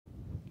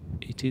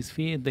It is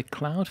feared the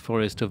cloud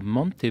forest of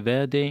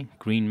Monteverde,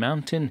 Green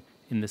Mountain,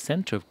 in the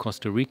center of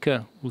Costa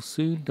Rica, will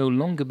soon no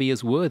longer be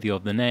as worthy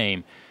of the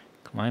name.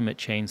 Climate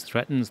change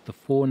threatens the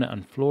fauna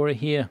and flora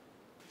here.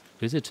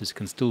 Visitors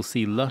can still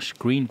see lush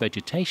green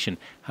vegetation.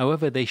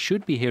 However, they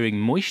should be hearing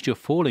moisture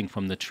falling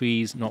from the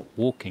trees, not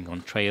walking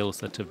on trails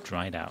that have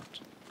dried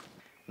out.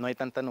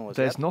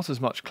 There's not as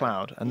much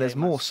cloud and there's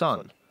more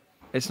sun.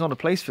 It's not a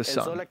place for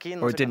sun,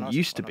 or it didn't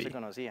used to be.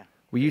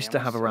 We used to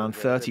have around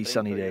 30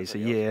 sunny days a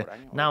year.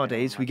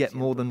 Nowadays, we get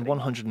more than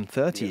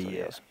 130 a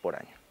year.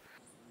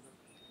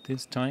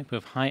 This type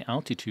of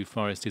high-altitude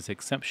forest is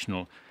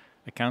exceptional,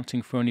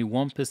 accounting for only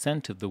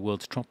 1% of the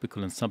world's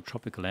tropical and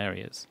subtropical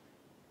areas.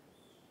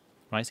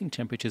 Rising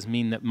temperatures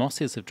mean that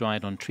mosses have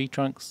dried on tree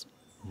trunks,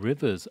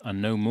 rivers are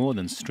no more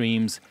than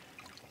streams,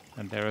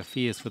 and there are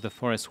fears for the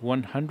forest's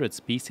 100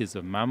 species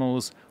of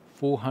mammals,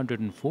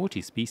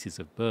 440 species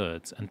of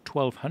birds, and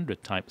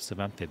 1,200 types of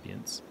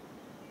amphibians.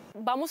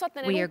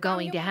 We are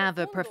going to have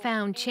a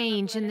profound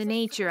change in the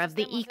nature of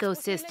the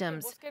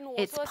ecosystems.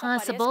 It's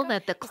possible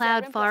that the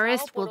cloud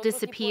forest will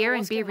disappear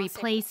and be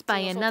replaced by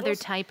another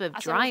type of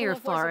drier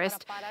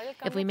forest.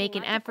 If we make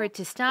an effort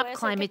to stop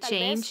climate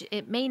change,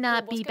 it may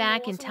not be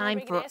back in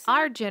time for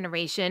our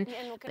generation,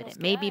 but it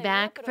may be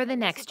back for the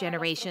next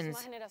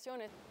generations.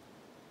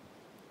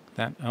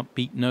 That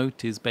upbeat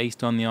note is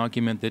based on the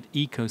argument that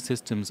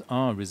ecosystems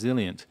are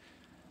resilient.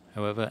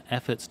 However,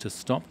 efforts to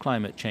stop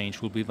climate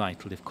change will be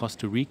vital if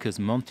Costa Rica's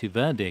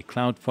Monteverde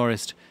cloud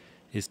forest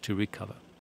is to recover.